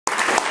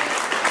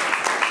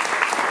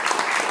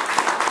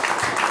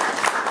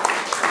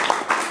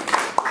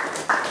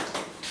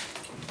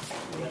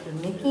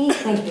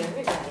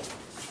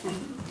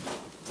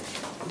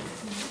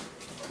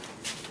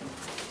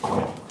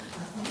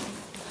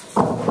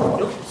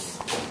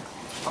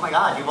my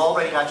God, you've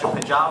already got your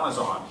pajamas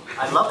on.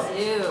 I love it.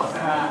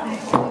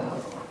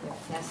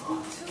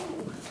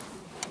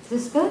 Is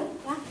this good?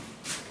 Yeah.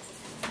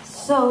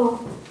 So,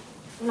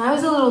 when I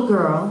was a little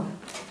girl,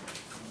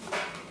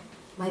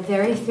 my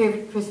very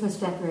favorite Christmas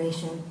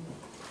decoration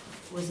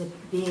was a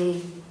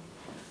big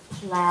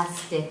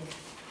plastic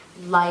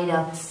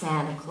light-up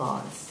Santa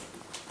Claus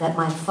that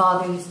my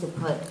father used to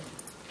put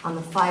on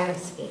the fire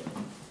escape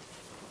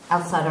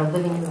outside our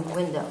living room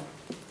window.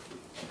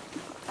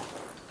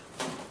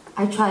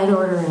 I tried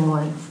ordering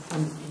one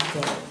from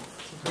eBay to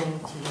bring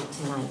to you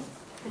tonight,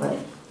 but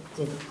it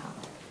didn't come.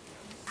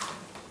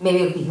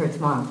 Maybe it'll be here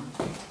tomorrow.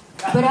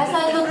 But as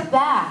I look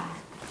back,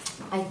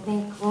 I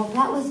think, well,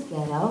 that was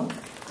ghetto.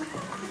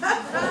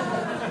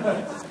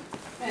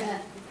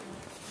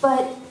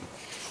 But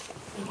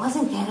it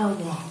wasn't ghetto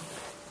then.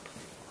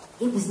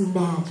 It was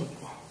magic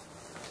then.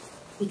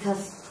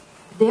 Because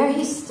there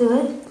he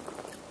stood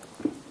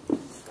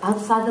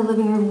outside the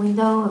living room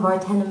window of our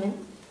tenement,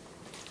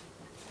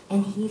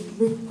 and he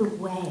lit the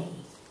way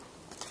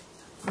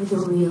for the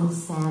real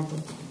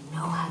Santa to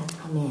know how to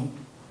come in.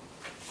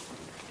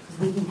 Because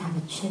we didn't have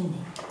a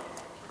chimney.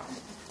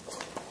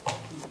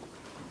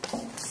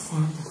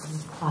 Santa from the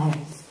fire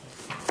escape.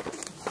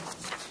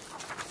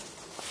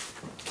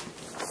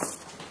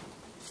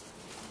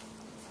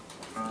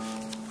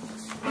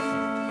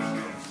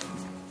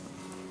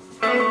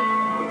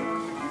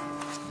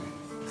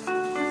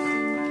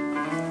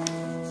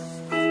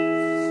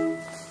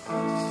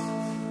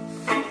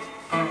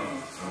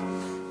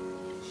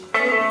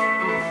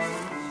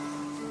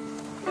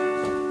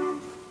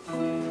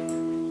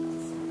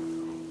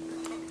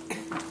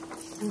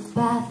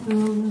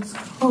 Bathroom's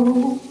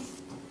cold,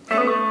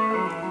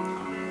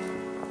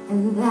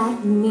 and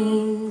that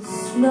means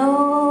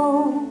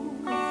snow,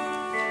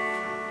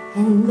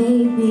 and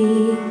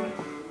maybe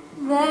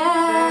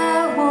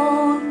there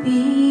won't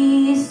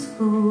be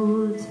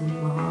school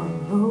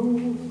tomorrow.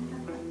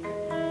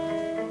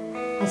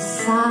 A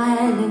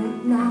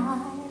silent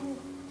night,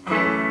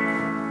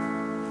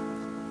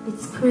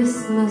 it's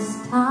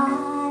Christmas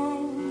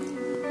time,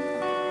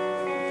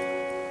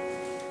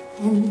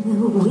 and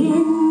the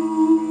wind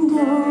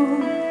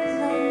windows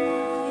are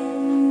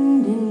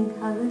lined in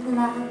colored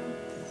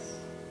lights.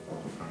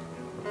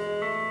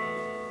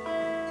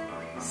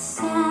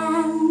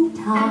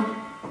 Santa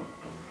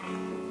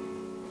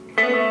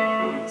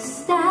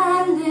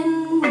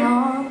standing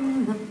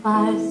on the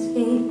fire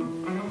escape,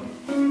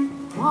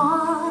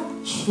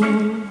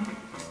 watching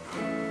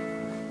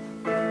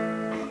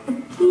the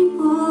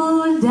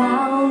people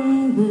down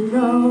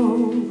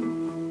below.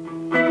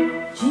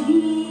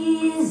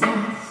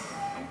 Jesus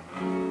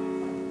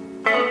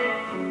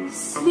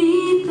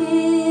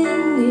sleeping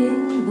in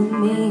the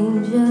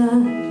manger,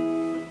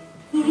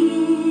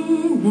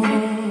 in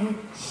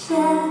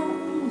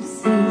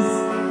Chelsea's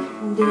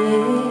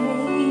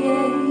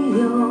day-o.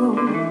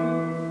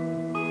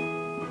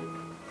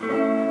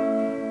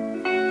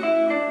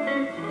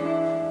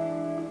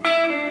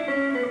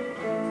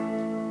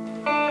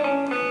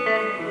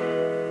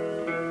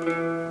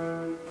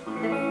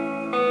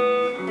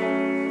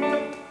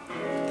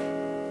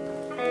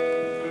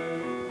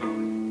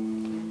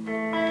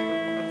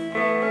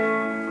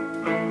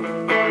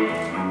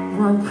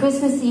 On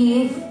Christmas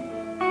Eve,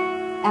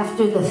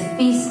 after the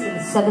Feast of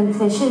the Seven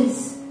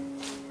Fishes,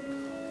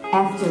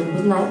 after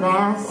midnight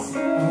mass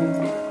and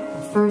the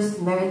first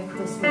Merry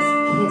Christmas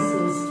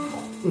kisses,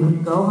 we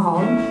would go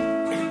home,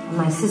 and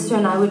my sister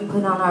and I would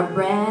put on our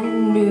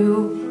brand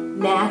new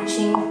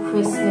matching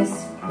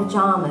Christmas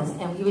pajamas,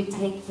 and we would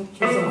take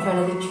pictures in front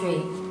of the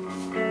tree.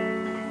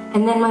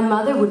 And then my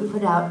mother would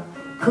put out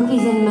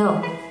cookies and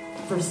milk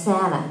for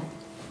Santa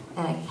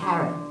and a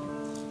carrot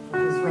for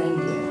his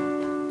reindeer.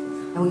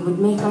 And we would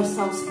make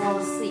ourselves fall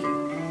asleep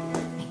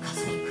because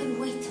we couldn't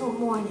wait till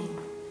morning.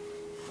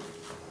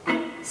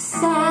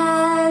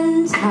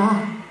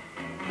 Santa,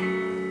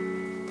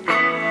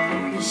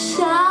 you're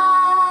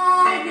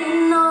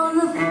shining on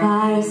the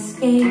fire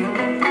escape.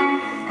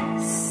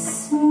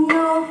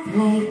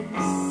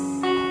 Snowflakes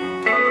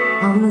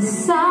on the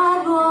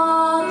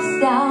sidewalks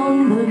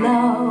down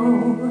below.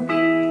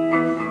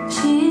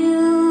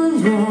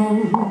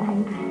 Children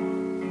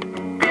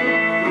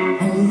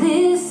are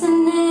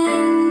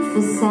listening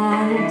for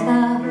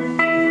Santa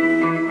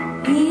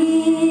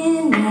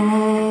in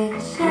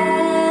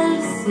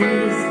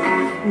Chelsea's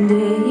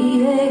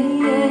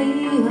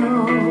day-o.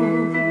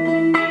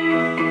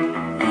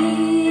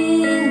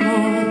 In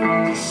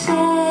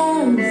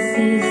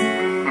Chelsea's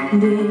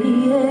day-o.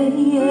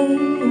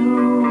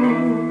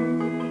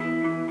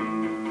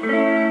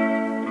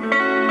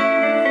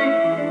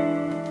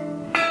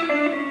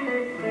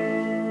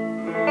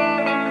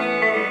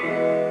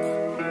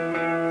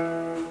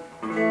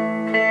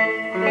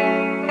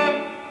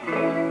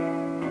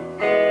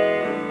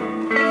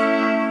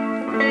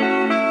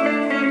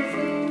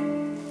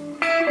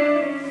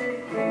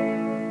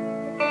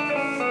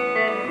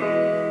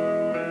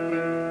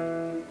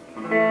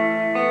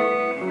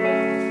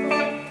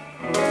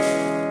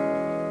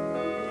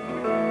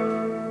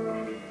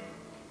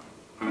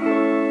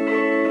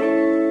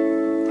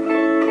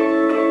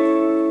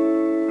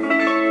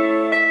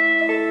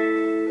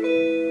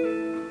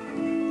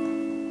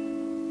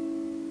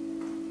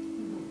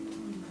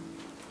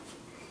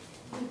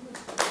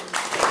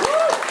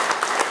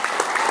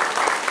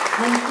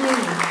 Thank you.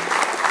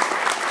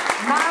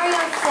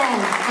 Mario Sen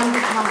on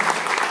guitar.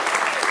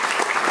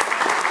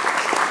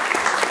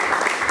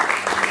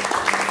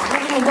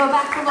 We're going to go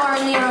back to Laura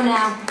Nero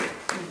now.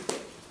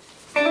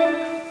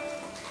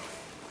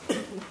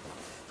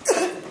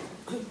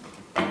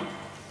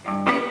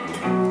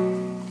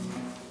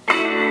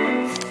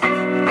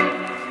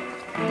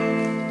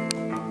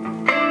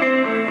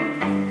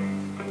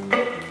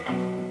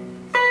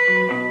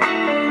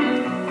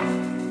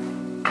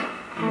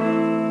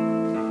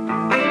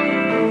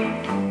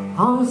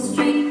 On the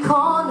street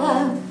corner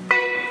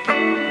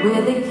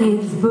where the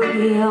kids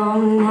boogie all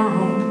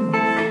night,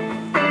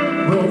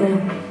 where the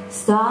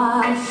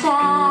stars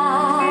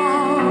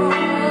shine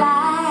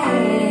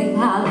like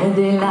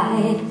holiday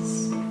lights,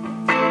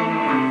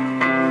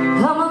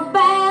 come a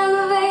band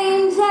of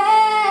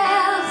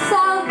angels,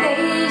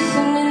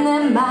 salvation in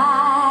their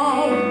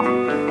might,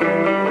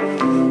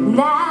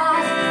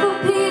 ask for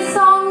peace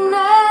on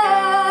earth.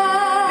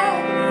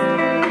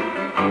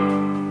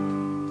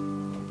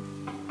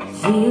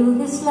 Feel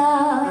this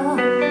love,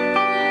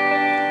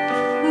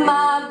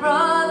 my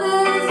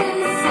brothers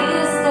and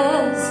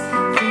sisters.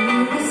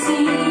 Feel the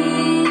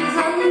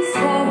seasons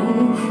turn.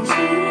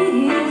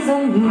 She's a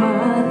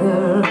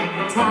mother of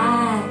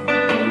time.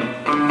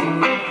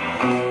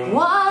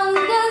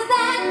 Wonders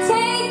that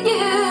take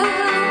you,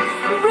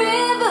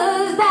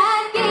 rivers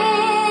that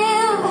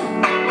give.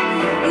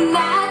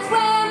 That's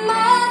where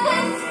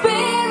mother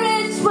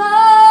spiritual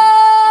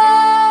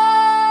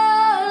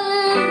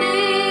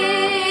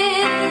lives.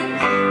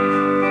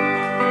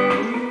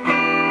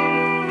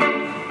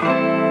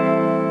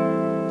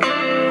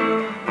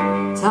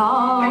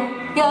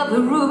 Talk of the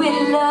ruby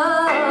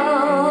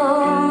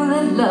love,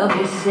 the love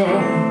you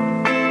share.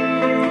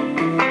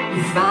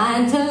 You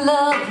find your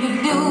love, you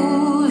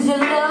lose your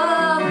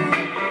love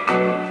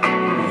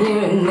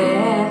here and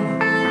there.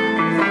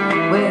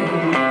 Well,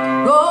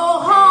 go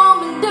home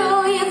and do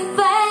your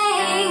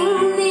thing.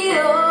 The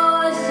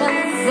ocean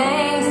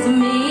sings to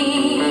me.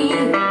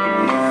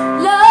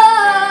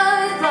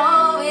 Love is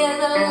always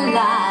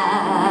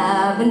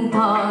alive and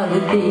part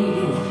of thee.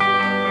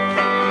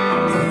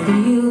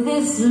 Feel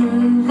this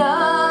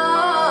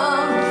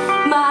love,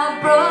 my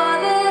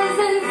brothers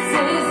and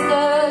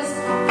sisters.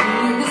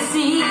 Feel the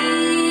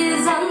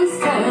seasons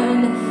turn.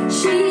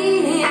 She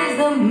is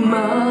the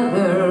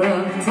mother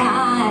of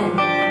time.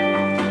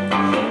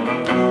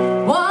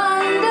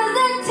 Wonders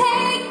that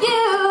take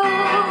you,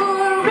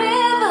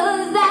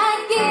 rivers that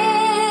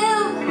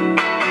give.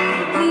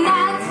 And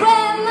that's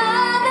where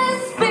mother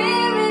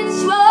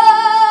spiritual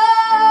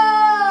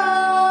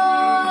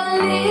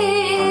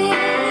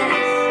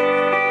lives.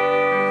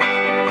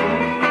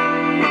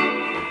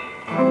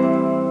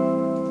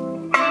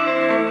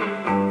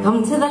 Come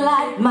to the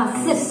light, my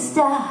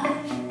sister.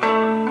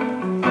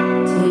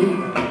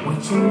 Take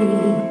what you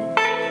need.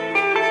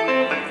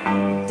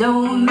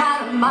 Don't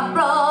matter, my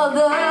brother.